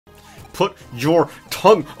Put your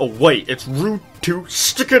tongue away. It's rude to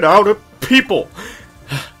stick it out at people.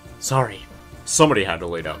 Sorry. Somebody had to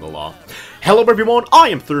lay down the law. Hello everyone, I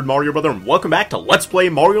am Third Mario Brother, and welcome back to Let's Play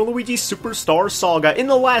Mario & Luigi Superstar Saga. In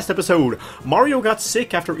the last episode, Mario got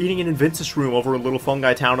sick after eating an Inventus room over in Little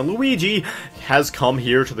Fungi Town, and Luigi has come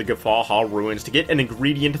here to the Gafaha ruins to get an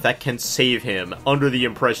ingredient that can save him, under the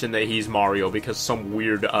impression that he's Mario, because some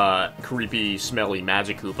weird, creepy, smelly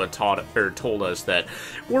Magic Koopa told us that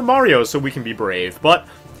we're Mario, so we can be brave. But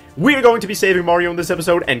we are going to be saving Mario in this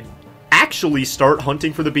episode, and actually start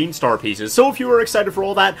hunting for the Beanstar pieces. So if you are excited for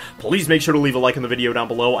all that, please make sure to leave a like on the video down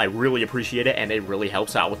below. I really appreciate it, and it really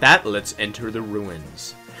helps out. With that, let's enter the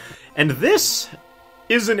ruins. And this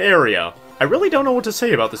is an area. I really don't know what to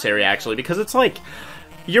say about this area, actually, because it's like,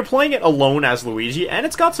 you're playing it alone as Luigi, and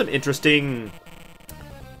it's got some interesting...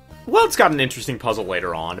 Well, it's got an interesting puzzle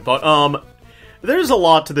later on, but, there's a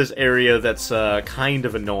lot to this area that's, kind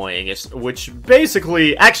of annoying, which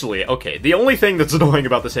basically... Actually, okay, the only thing that's annoying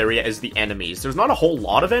about this area is the enemies. There's not a whole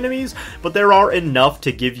lot of enemies, but there are enough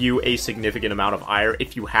to give you a significant amount of ire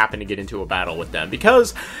if you happen to get into a battle with them.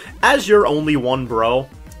 Because, as you're only one bro,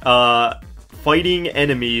 fighting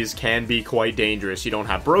enemies can be quite dangerous. You don't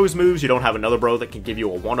have bros moves, you don't have another bro that can give you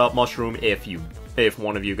a one-up mushroom if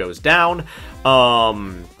one of you goes down.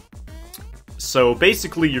 So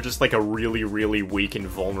basically, you're just like a really, really weak and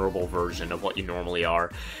vulnerable version of what you normally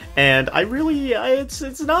are. And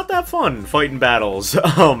it's not that fun fighting battles,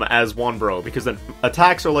 as one bro, because the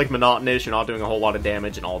attacks are like monotonous, you're not doing a whole lot of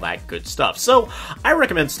damage and all that good stuff. So, I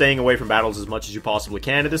recommend staying away from battles as much as you possibly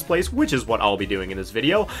can at this place, which is what I'll be doing in this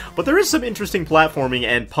video. But there is some interesting platforming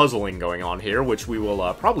and puzzling going on here, which we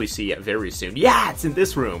will probably see very soon. Yeah, it's in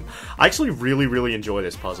this room! I actually really, really enjoy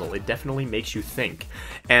this puzzle. It definitely makes you think.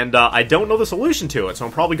 And I don't know the solution to it, so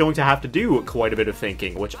I'm probably going to have to do quite a bit of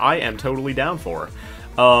thinking, which I am totally down for.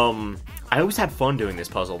 I always had fun doing this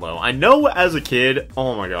puzzle, though. I know as a kid...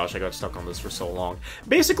 Oh my gosh, I got stuck on this for so long.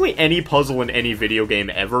 Basically, any puzzle in any video game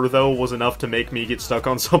ever, though, was enough to make me get stuck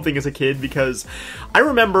on something as a kid, because I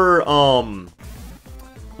remember,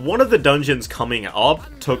 one of the dungeons coming up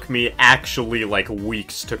took me actually, like,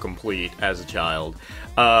 weeks to complete as a child.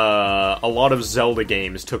 A lot of Zelda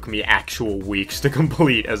games took me actual weeks to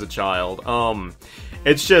complete as a child.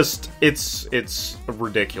 It's just, it's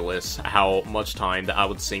ridiculous how much time that I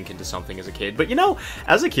would sink into something as a kid. But, you know,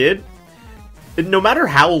 as a kid, no matter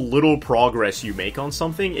how little progress you make on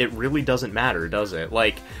something, it really doesn't matter, does it?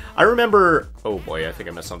 Like, I remember... Oh boy, I think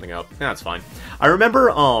I messed something up. That's fine. I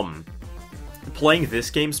remember, playing this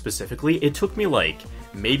game specifically, it took me, like,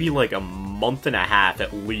 maybe like a month and a half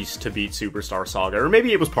at least to beat Superstar Saga. Or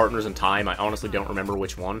maybe it was Partners in Time, I honestly don't remember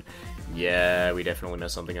which one. Yeah, we definitely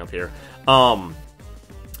messed something up here.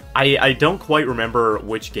 I don't quite remember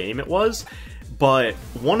which game it was, but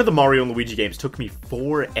one of the Mario and Luigi games took me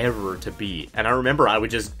forever to beat. And I remember I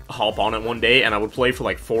would just hop on it one day and I would play for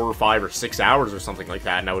like 4 or 5 or 6 hours or something like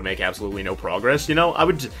that, and I would make absolutely no progress. You know, I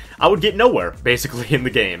would get nowhere, basically, in the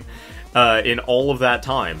game, in all of that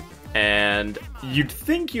time. And you'd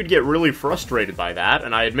think you'd get really frustrated by that,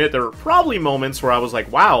 and I admit there were probably moments where I was like,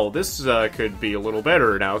 wow, this could be a little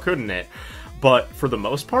better now, couldn't it? But for the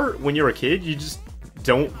most part, when you're a kid, you just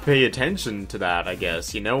don't pay attention to that, I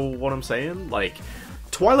guess. You know what I'm saying? Like,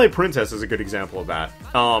 Twilight Princess is a good example of that.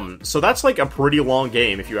 So that's like a pretty long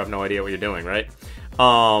game if you have no idea what you're doing, right?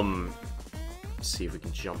 Let's see if we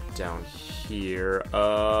can jump down here.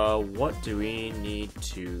 What do we need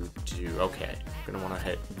to do? Okay, I'm gonna want to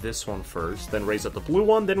hit this one first, then raise up the blue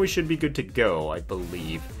one, then we should be good to go, I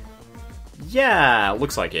believe. Yeah,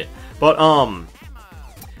 looks like it. But,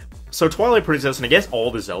 so Twilight Princess, and I guess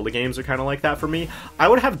all the Zelda games are kind of like that for me. I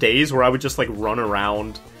would have days where I would just, like, run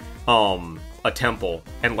around, a temple,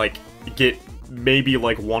 and, like, get maybe,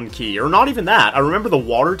 like, one key, or not even that. I remember the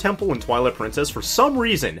Water Temple in Twilight Princess, for some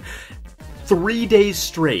reason, 3 days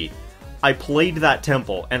straight, I played that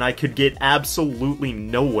temple, and I could get absolutely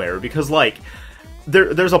nowhere, because, like,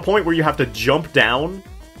 there's a point where you have to jump down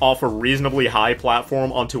off a reasonably high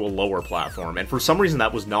platform onto a lower platform, and for some reason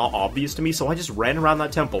that was not obvious to me, so I just ran around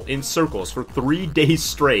that temple in circles for 3 days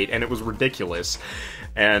straight, and it was ridiculous.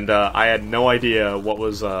 And I had no idea what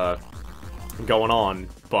was going on,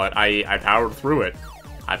 but I powered through it.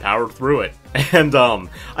 I powered through it. And,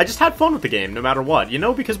 I just had fun with the game, no matter what, you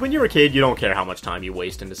know? Because when you're a kid, you don't care how much time you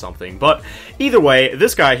waste into something. But, either way,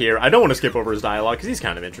 this guy here, I don't want to skip over his dialogue, because he's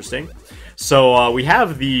kind of interesting. So, we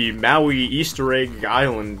have the Maui Easter Egg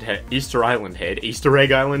Island head. Easter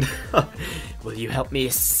Egg Island? Will you help me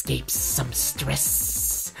escape some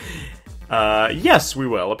stress? Yes, we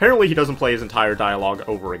will. Apparently he doesn't play his entire dialogue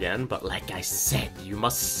over again, but like I said, you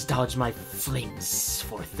must dodge my flames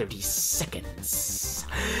for 30 seconds.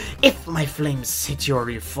 If my flames hit you or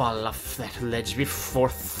you fall off that ledge before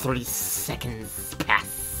 30 seconds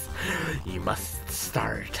pass, you must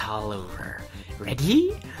start all over.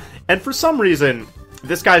 Ready? And for some reason,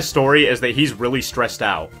 this guy's story is that he's really stressed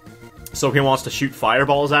out. So he wants to shoot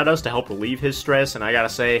fireballs at us to help relieve his stress, and I gotta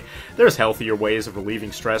say, there's healthier ways of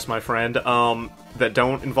relieving stress, my friend, that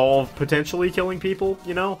don't involve potentially killing people,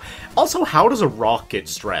 you know? Also, how does a rock get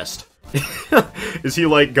stressed? Is he,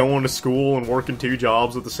 like, going to school and working 2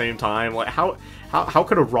 jobs at the same time? Like, how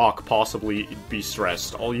could a rock possibly be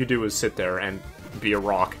stressed? All you do is sit there and be a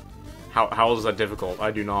rock. How is that difficult?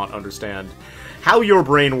 I do not understand how your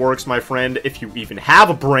brain works, my friend, if you even have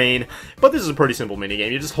a brain. But this is a pretty simple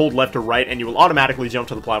minigame. You just hold left or right, and you will automatically jump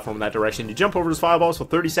to the platform in that direction. You jump over his fireballs for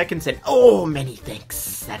 30 seconds, and oh, many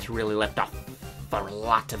thanks. That really left off for a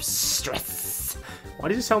lot of stress. Why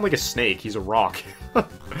does he sound like a snake? He's a rock.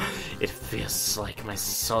 It feels like my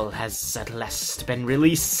soul has at last been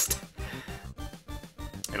released.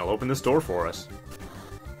 And I'll open this door for us.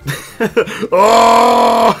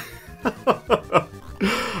 Oh!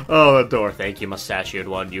 Oh, the door. Thank you, mustachioed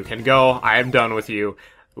one. You can go. I am done with you.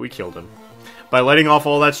 We killed him. By letting off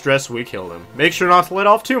all that stress, we killed him. Make sure not to let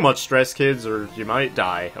off too much stress, kids, or you might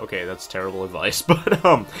die. Okay, that's terrible advice.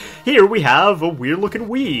 But, here we have a weird-looking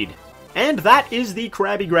weed. And that is the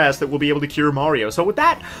crabby grass that will be able to cure Mario. So with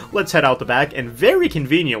that, let's head out the back. And very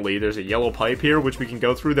conveniently, there's a yellow pipe here, which we can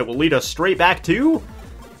go through that will lead us straight back to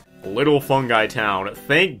Little Fungi Town.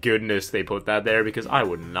 Thank goodness they put that there, because I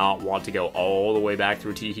would not want to go all the way back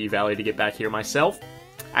through Tee Valley to get back here myself,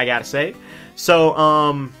 I gotta say. So,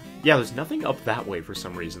 yeah, there's nothing up that way for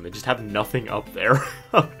some reason. They just have nothing up there.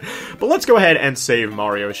 But let's go ahead and save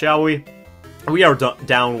Mario, shall we? We are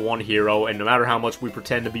down 1 hero, and no matter how much we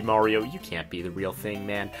pretend to be Mario, you can't be the real thing,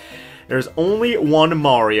 man. There's only one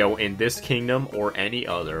Mario in this kingdom, or any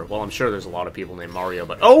other. Well, I'm sure there's a lot of people named Mario,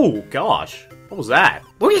 but oh, gosh. What was that?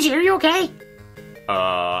 Luigi, are you okay?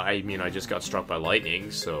 I mean, I just got struck by lightning,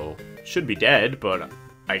 so should be dead, but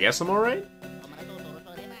I guess I'm alright?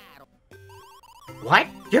 What?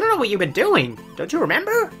 You don't know what you've been doing. Don't you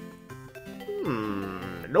remember?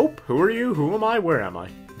 Nope. Who are you? Who am I? Where am I?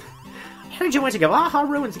 I heard you went to Gavaha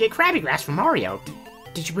Ruins to get Krabby Grass from Mario.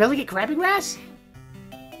 Did you really get Krabby Grass?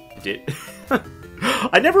 Did...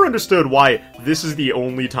 I never understood why this is the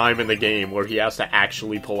only time in the game where he has to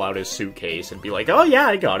actually pull out his suitcase and be like, oh yeah,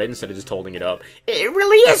 I got it, instead of just holding it up. It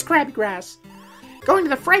really is Krabby Grass. Going to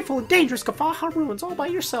the frightful and dangerous Gavaha Ruins all by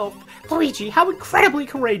yourself. Luigi, how incredibly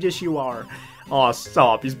courageous you are. Aw,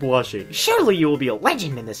 stop, he's blushing. Surely you will be a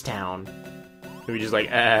legend in this town. Luigi's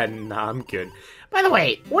like, nah, I'm good. By the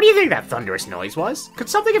way, what do you think that thunderous noise was? Could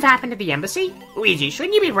something have happened at the embassy? Luigi,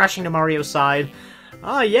 shouldn't you be rushing to Mario's side?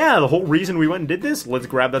 Yeah, the whole reason we went and did this, let's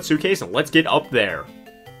grab that suitcase and let's get up there.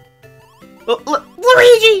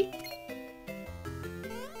 Luigi!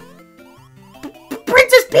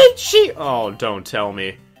 Princess Peach, she... Oh, don't tell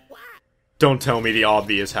me. Don't tell me the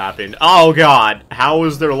obvious happened. Oh god, how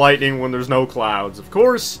is there lightning when there's no clouds? Of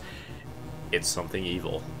course, it's something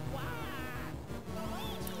evil.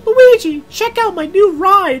 Luigi, check out my new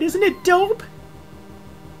ride, isn't it dope?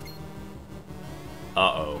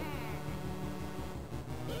 Uh-oh.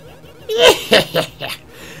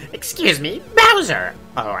 Excuse me, Bowser!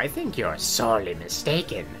 Oh, I think you're sorely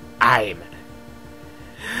mistaken. I'm...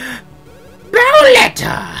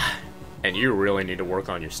 Bowletta! And you really need to work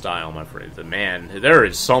on your style, my friend. Man, there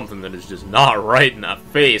is something that is just not right in that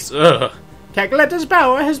face. Ugh. Cagletta's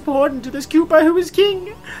power has poured into this Koopa who is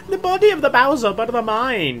king. The body of the Bowser, but the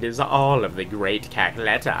mind is all of the great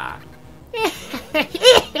Cagletta.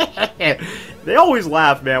 They always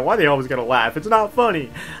laugh, man. Why they always gotta laugh? It's not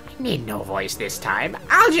funny. I need no voice this time.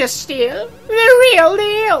 I'll just steal the real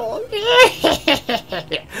deal.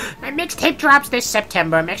 My mixtape drops this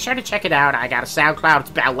September. Make sure to check it out. I got a SoundCloud.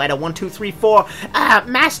 It's Bowletta1234.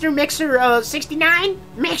 Master Mixer 69.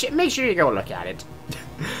 Make sure you go look at it.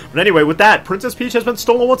 But anyway, with that, Princess Peach has been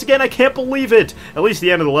stolen once again. I can't believe it. At least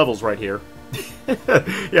the end of the level's right here. Yeah,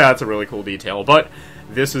 that's a really cool detail. But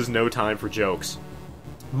this is no time for jokes.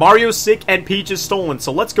 Mario's sick and Peach is stolen,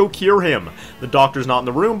 so let's go cure him. The doctor's not in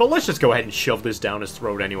the room, but let's just go ahead and shove this down his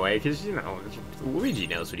throat anyway, because, you know, Luigi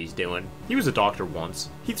knows what he's doing. He was a doctor once.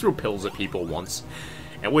 He threw pills at people once.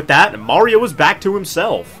 And with that, Mario is back to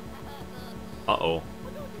himself. Uh-oh.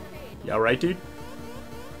 You alright, dude?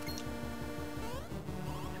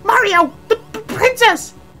 Mario! The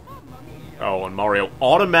princess! Oh, and Mario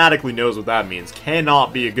automatically knows what that means.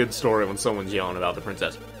 Cannot be a good story when someone's yelling about the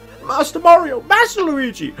princess. Master Mario, Master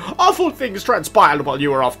Luigi, awful things transpired while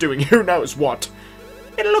you were off doing who knows what.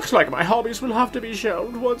 It looks like my hobbies will have to be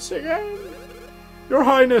shelved once again. Your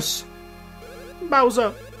Highness.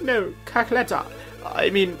 Bowser, no,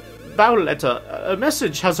 Bowletta, a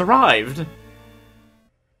message has arrived.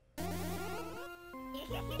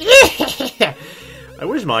 I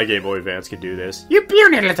wish my Game Boy Advance could do this. You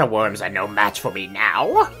puny little worms are no match for me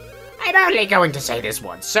now. I'm only going to say this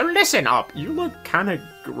once, so listen up. You look kinda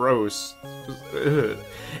gross. Ugh.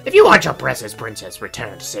 If you want your precious princess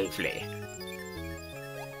returned safely,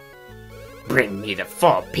 bring me the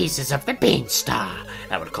 4 pieces of the Beanstar.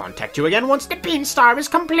 I will contact you again once the Beanstar is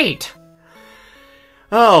complete.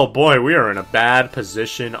 Oh boy, we are in a bad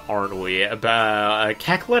position, aren't we?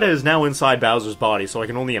 Bowletta is now inside Bowser's body, so I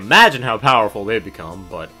can only imagine how powerful they've become,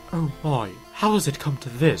 but... Oh boy, how has it come to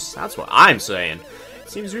this? That's what I'm saying. It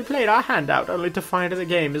seems we played our hand out only to find the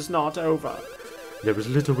game is not over. There is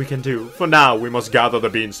little we can do. For now, we must gather the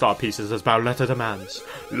Beanstar pieces as Bowletta demands.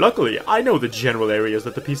 Luckily, I know the general areas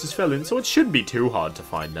that the pieces fell in, so it shouldn't be too hard to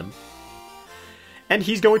find them. And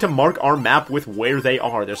he's going to mark our map with where they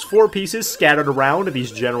are. There's 4 pieces scattered around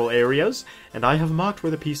these general areas, and I have marked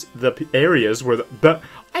where the areas where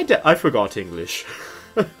I forgot English.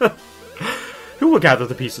 Who will gather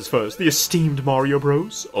the pieces first? The esteemed Mario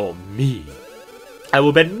Bros. Or me? I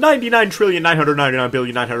will bet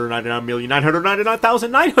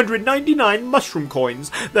 99,999,999,999,999 mushroom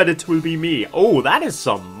coins that it will be me. Oh, that is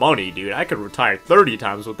some money, dude. I could retire 30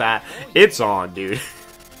 times with that. It's on, dude.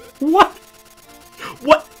 What?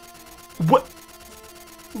 What?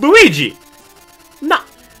 Luigi!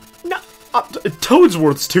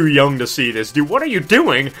 Toadsworth's too young to see this, dude. What are you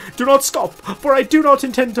doing? Do not stop, for I do not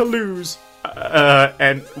intend to lose.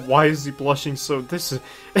 And why is he blushing so? This is...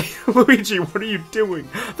 Luigi, what are you doing?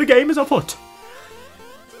 The game is afoot.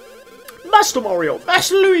 Master Mario,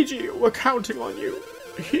 Master Luigi, we're counting on you.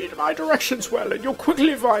 Heed my directions well, and you'll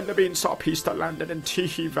quickly find the Beanstar piece that landed in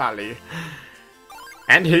Tee Valley.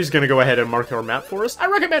 And he's gonna go ahead and mark our map for us. I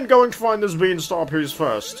recommend going to find this Beanstar piece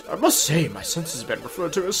first. I must say, my sense has been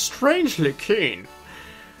referred to as strangely keen.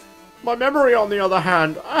 My memory, on the other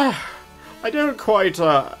hand, I don't quite,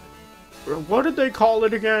 what did they call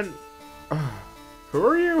it again? Who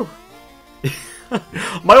are you?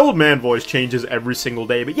 My old man voice changes every single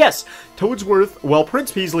day, but yes, Toadsworth, well,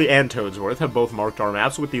 Prince Peasley and Toadsworth have both marked our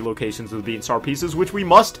maps with the locations of the Beanstar pieces, which we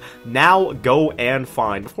must now go and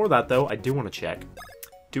find. Before that, though, I do want to check.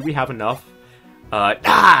 Do we have enough?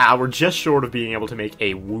 We're just short of being able to make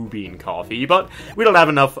a Woo Bean coffee, but we don't have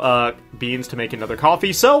enough, beans to make another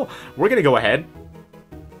coffee, so we're gonna go ahead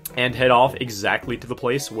and head off exactly to the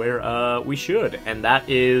place where, we should, and that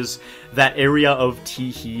is that area of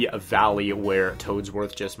Tee Valley where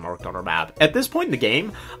Toadsworth just marked on our map. At this point in the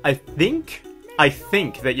game, I think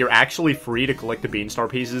that you're actually free to collect the Beanstar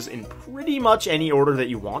pieces in pretty much any order that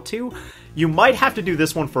you want to. You might have to do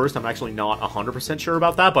this one first, I'm actually not 100% sure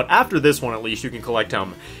about that, but after this one at least you can collect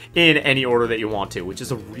them in any order that you want to, which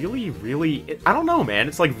is a really, I don't know, man,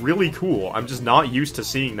 it's like really cool. I'm just not used to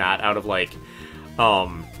seeing that out of like,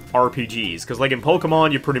 RPGs, because like in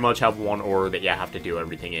Pokemon you pretty much have one order that you have to do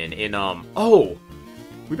everything in. Oh!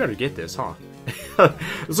 We better get this, huh?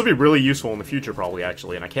 This will be really useful in the future, probably,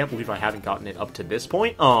 actually, and I can't believe I haven't gotten it up to this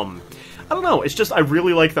point. I don't know, it's just, I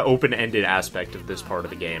really like the open-ended aspect of this part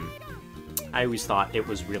of the game. I always thought it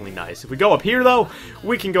was really nice. If we go up here, though,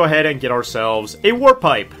 we can go ahead and get ourselves a warp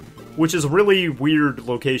pipe, which is a really weird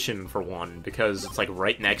location, for one, because it's, like,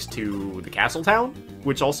 right next to the castle town,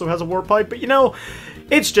 which also has a warp pipe, but, you know,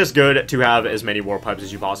 it's just good to have as many warp pipes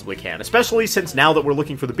as you possibly can, especially since now that we're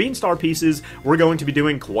looking for the Beanstar pieces, we're going to be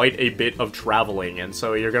doing quite a bit of traveling, and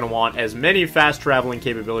so you're going to want as many fast traveling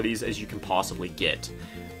capabilities as you can possibly get.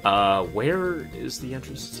 Where is the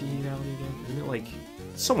entrance to Tee Valley again? Isn't it, like,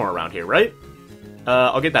 somewhere around here, right?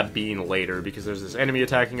 I'll get that bean later, because there's this enemy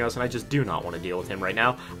attacking us, and I just do not want to deal with him right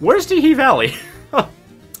now. Where's Tee Valley?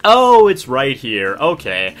 Oh, it's right here.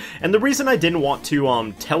 Okay. And the reason I didn't want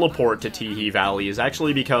to, teleport to Tee Valley is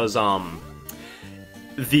actually because,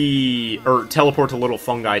 teleport to Little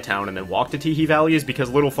Fungi Town and then walk to Tee Valley is because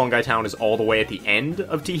Little Fungi Town is all the way at the end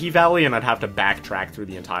of Tee Valley, and I'd have to backtrack through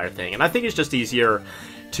the entire thing. And I think it's just easier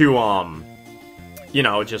to, you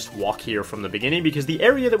know, just walk here from the beginning, because the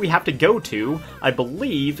area that we have to go to, I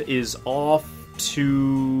believe, is off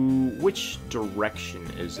to... which direction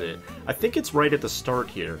is it? I think it's right at the start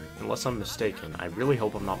here, unless I'm mistaken. I really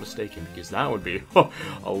hope I'm not mistaken, because that would be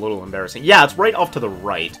a little embarrassing. Yeah, it's right off to the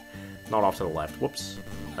right, not off to the left. Whoops.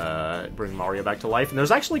 Bring Mario back to life. And there's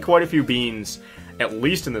actually quite a few beans, at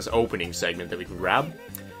least in this opening segment, that we can grab.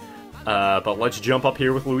 But let's jump up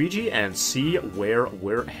here with Luigi and see where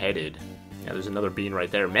we're headed. Yeah, there's another bean right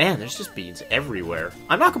there. Man, there's just beans everywhere.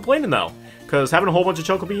 I'm not complaining, though, because having a whole bunch of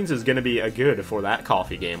choco beans is going to be a good for that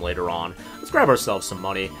coffee game later on. Let's grab ourselves some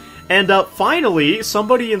money. And finally,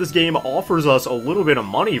 somebody in this game offers us a little bit of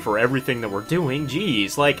money for everything that we're doing.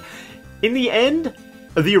 Jeez, like, in the end,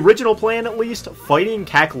 the original plan, at least, fighting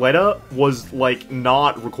Bowletta was, like,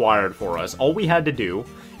 not required for us. All we had to do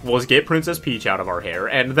was get Princess Peach out of our hair,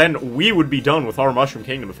 and then we would be done with our Mushroom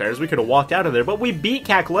Kingdom affairs. We could have walked out of there, but we beat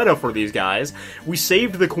Bowletta for these guys. We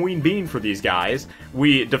saved the Queen Bean for these guys.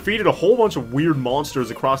 We defeated a whole bunch of weird monsters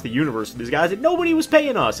across the universe for these guys, and nobody was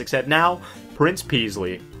paying us, except now Prince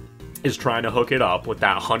Peasley is trying to hook it up with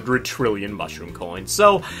that 100 trillion mushroom coins.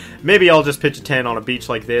 So, maybe I'll just pitch a 10 on a beach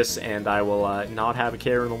like this, and I will not have a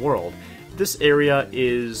care in the world. This area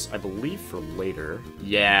is, I believe, for later.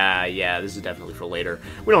 Yeah, this is definitely for later.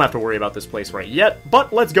 We don't have to worry about this place right yet,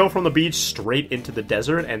 but let's go from the beach straight into the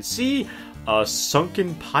desert and see a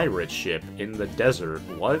sunken pirate ship in the desert.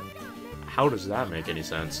 What? How does that make any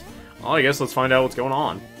sense? Well, I guess let's find out what's going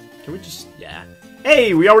on. Can we just... yeah.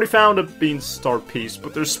 Hey, we already found a Beanstar piece,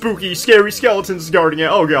 but there's spooky, scary skeletons guarding it.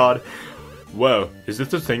 Oh, God. Whoa, is this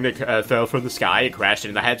the thing that fell from the sky and crashed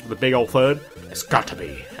into the hatch with a big old thud? It's got to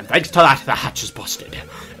be, and thanks to that, the hatch is busted.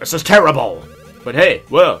 This is terrible. But hey,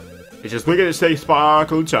 well, just look at it say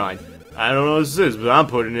sparkle and shine. I don't know what this is, but I'm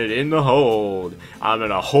putting it in the hold. I'm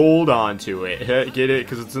gonna hold on to it. Get it?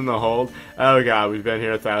 Because it's in the hold? Oh god, we've been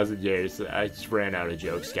here 1,000 years. I just ran out of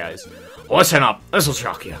jokes, guys. Listen up, this'll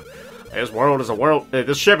shock you.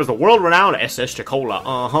 This ship is the world-renowned SS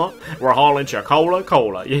Chocola. We're hauling Chocola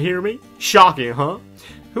Cola. You hear me? Shocking, huh?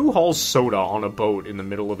 Who hauls soda on a boat in the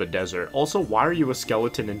middle of a desert? Also, why are you a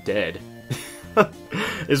skeleton and dead?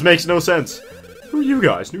 This makes no sense. Who are you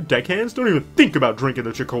guys? New deckhands? Don't even think about drinking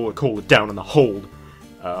the Chocola Cola down in the hold.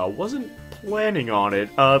 Wasn't planning on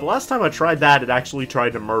it. The last time I tried that, it actually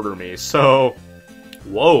tried to murder me, so...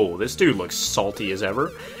 Whoa, this dude looks salty as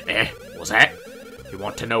ever. What's that? You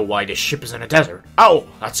want to know why this ship is in a desert? Oh,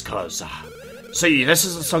 that's cause, see, this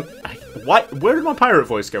is a sunk... What? Where did my pirate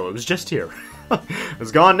voice go? It was just here.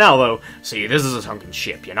 It's gone now, though. See, this is a sunken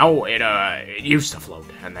ship, you know? It used to float,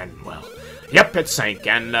 and then, well... Yep, it sank,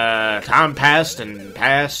 and, time passed, and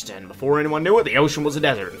before anyone knew it, the ocean was a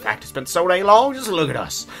desert. In fact, it's been so dang long, just look at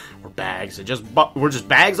us. We're just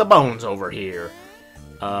bags of bones over here.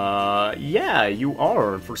 Yeah, you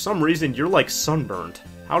are. For some reason, you're, like, sunburnt.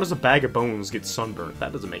 How does a bag of bones get sunburnt?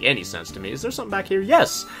 That doesn't make any sense to me. Is there something back here?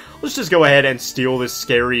 Yes! Let's just go ahead and steal this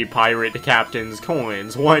scary pirate captain's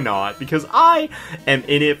coins. Why not? Because I am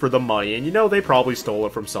in it for the money, and you know they probably stole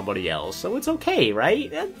it from somebody else, so it's okay, right?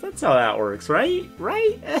 That's how that works, right?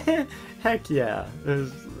 Right? Heck yeah.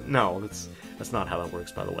 No, that's not how that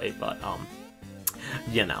works, by the way, but,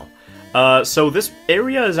 you know. So this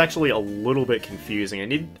area is actually a little bit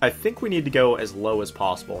confusing. I think we need to go as low as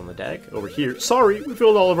possible on the deck. Over here. Sorry, we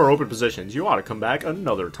filled all of our open positions. You ought to come back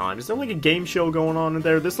another time. Is there like a game show going on in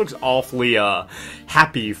there? This looks awfully,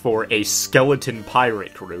 happy for a skeleton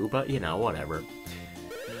pirate crew, but, you know, whatever.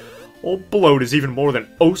 Old Bloat is even more than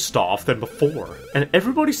Osthoff than before, and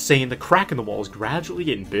everybody's saying the crack in the wall is gradually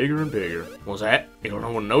getting bigger and bigger. What's that? You don't know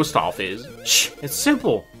what an Osthoff is? Shh, it's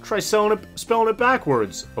simple. Try spelling it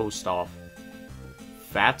backwards. Osthoff.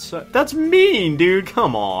 That's mean, dude.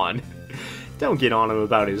 Come on. Don't get on him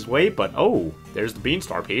about his weight, but oh, there's the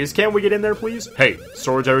Beanstar piece. Can we get in there, please? Hey,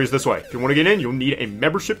 storage area's this way. If you want to get in, you'll need a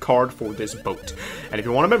membership card for this boat. And if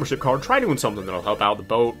you want a membership card, try doing something that'll help out the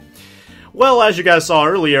boat. Well, as you guys saw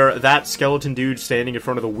earlier, that skeleton dude standing in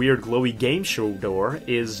front of the weird glowy game show door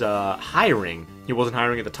is, hiring. He wasn't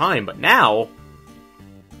hiring at the time, but now...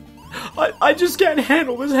 I just can't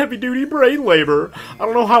handle this heavy-duty brain labor. I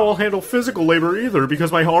don't know how I'll handle physical labor either,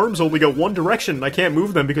 because my arms only go one direction and I can't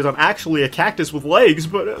move them because I'm actually a cactus with legs,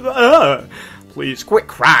 but, Please, quit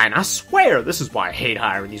crying, I swear! This is why I hate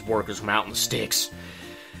hiring these workers from out in the sticks.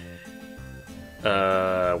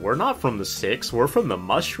 We're not from the sticks, we're from the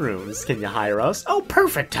mushrooms. Can you hire us? Oh,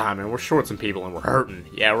 perfect timing. We're short some people and we're hurting.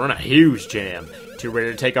 Yeah, we're in a huge jam. Too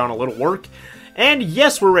ready to take on a little work? And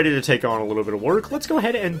yes, we're ready to take on a little bit of work. Let's go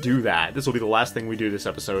ahead and do that. This will be the last thing we do this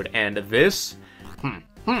episode, and this...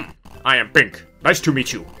 I am Pink. Nice to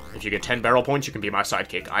meet you. If you get 10 barrel points, you can be my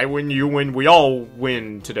sidekick. I win, you win, we all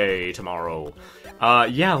win today, tomorrow.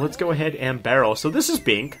 Yeah, let's go ahead and barrel. So this is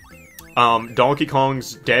Bink. Donkey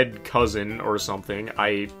Kong's dead cousin or something.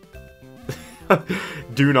 I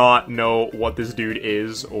do not know what this dude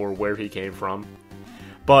is or where he came from.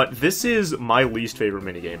 But this is my least favorite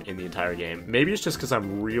minigame in the entire game. Maybe it's just because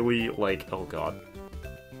I'm really, like, oh god.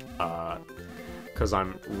 because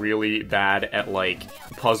I'm really bad at, like,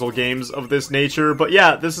 puzzle games of this nature. But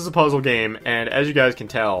yeah, this is a puzzle game, and as you guys can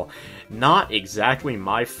tell, not exactly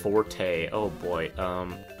my forte. Oh boy,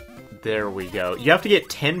 there we go. You have to get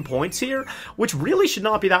 10 points here, which really should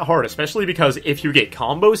not be that hard, especially because if you get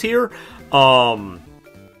combos here,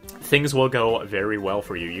 things will go very well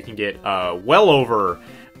for you. You can get, well over,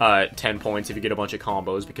 10 points if you get a bunch of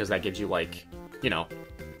combos, because that gives you, like, you know,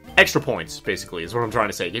 extra points, basically, is what I'm trying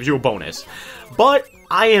to say. It gives you a bonus. But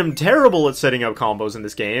I am terrible at setting up combos in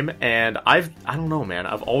this game, and I don't know, man.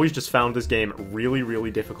 I've always just found this game really,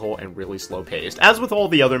 really difficult and really slow-paced. As with all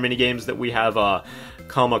the other minigames that we have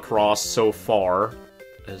come across so far.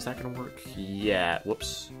 Is that gonna work? Yeah.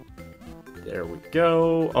 Whoops. There we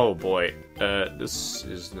go. Oh, boy. This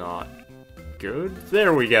is not good.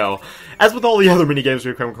 There we go. As with all the other minigames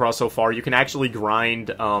we've come across so far, you can actually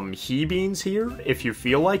grind he beans here if you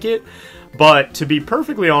feel like it. But to be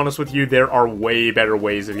perfectly honest with you, there are way better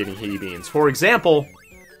ways of getting he beans. For example,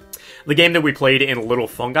 the game that we played in Little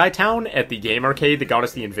Fungi Town at the game arcade that got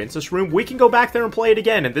us the Inventus room, we can go back there and play it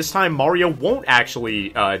again, and this time Mario won't actually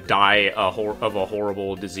die of a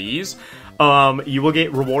horrible disease. You will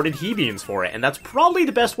get rewarded he beans for it, and that's probably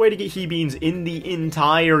the best way to get he beans in the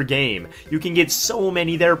entire game. You can get so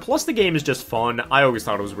many there, plus the game is just fun. I always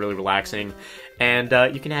thought it was really relaxing, and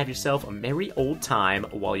you can have yourself a merry old time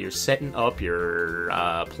while you're setting up your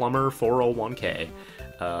plumber 401k.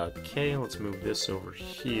 Okay, let's move this over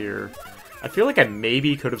here. I feel like I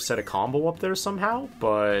maybe could have set a combo up there somehow,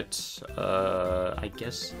 but I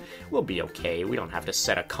guess we'll be okay. We don't have to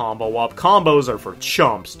set a combo up. Combos are for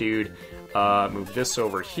chumps, dude. Move this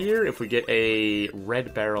over here. If we get a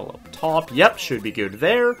red barrel up top, yep, should be good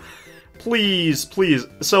there. Please, please.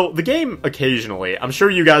 So, the game, occasionally, I'm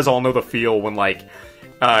sure you guys all know the feel when, like,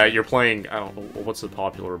 you're playing, I don't know, what's the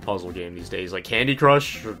popular puzzle game these days? Like Candy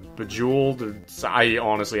Crush or Bejeweled? Or, I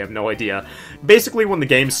honestly have no idea. Basically, when the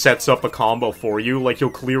game sets up a combo for you, like,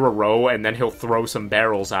 you'll clear a row and then he'll throw some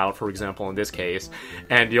barrels out, for example, in this case,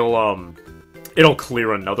 and you'll, it'll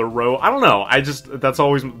clear another row. I don't know, that's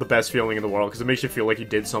always the best feeling in the world, because it makes you feel like you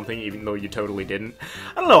did something even though you totally didn't.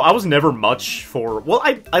 I don't know, I was never much for, well,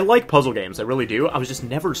 I like puzzle games, I really do. I was just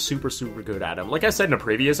never super good at them. Like I said in a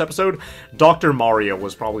previous episode, Dr. Mario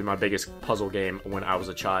was probably my biggest puzzle game when I was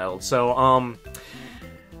a child. So,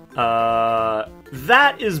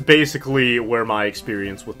 that is basically where my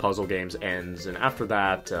experience with puzzle games ends, and after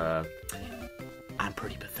that, I'm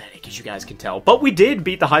pretty pathetic, as you guys can tell. But we did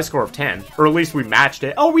beat the high score of 10. Or at least we matched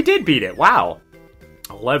it. Oh, we did beat it. Wow.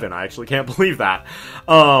 11. I actually can't believe that.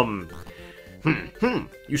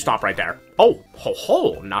 You stop right there. Oh,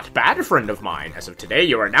 ho, not bad, friend of mine. As of today,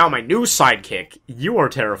 you are now my new sidekick. You are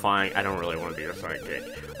terrifying. I don't really want to be your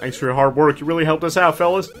sidekick. Thanks for your hard work. You really helped us out,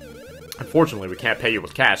 fellas. Unfortunately, we can't pay you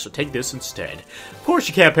with cash, so take this instead. Of course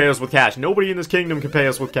you can't pay us with cash. Nobody in this kingdom can pay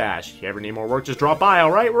us with cash. If you ever need more work, just drop by,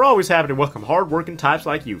 alright? We're always happy to welcome hard-working types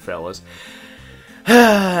like you, fellas.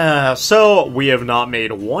 So, we have not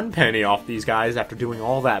made 1 penny off these guys after doing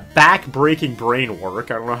all that back-breaking brain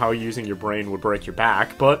work. I don't know how using your brain would break your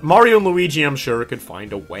back, but Mario and Luigi, I'm sure, could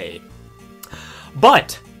find a way.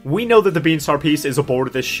 But we know that the Beanstar piece is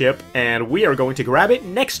aboard this ship, and we are going to grab it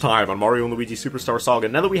next time on Mario & Luigi Superstar Saga.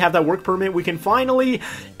 Now that we have that work permit, we can finally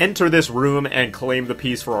enter this room and claim the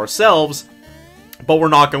piece for ourselves. But we're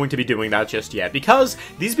not going to be doing that just yet, because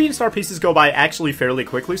these Beanstar pieces go by actually fairly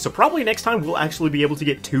quickly, so probably next time we'll actually be able to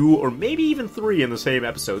get 2 or maybe even 3 in the same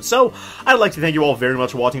episode. So, I'd like to thank you all very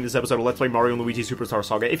much for watching this episode of Let's Play Mario & Luigi Superstar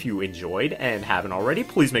Saga. If you enjoyed and haven't already,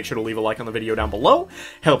 please make sure to leave a like on the video down below.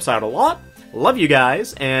 Helps out a lot. Love you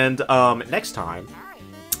guys, and next time,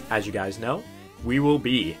 as you guys know, we will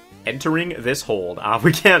be entering this hold.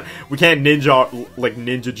 We can't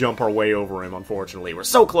ninja jump our way over him, unfortunately. We're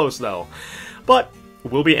so close, though. But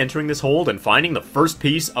we'll be entering this hold and finding the first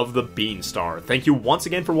piece of the Beanstar. Thank you once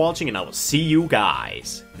again for watching, and I will see you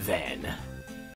guys then.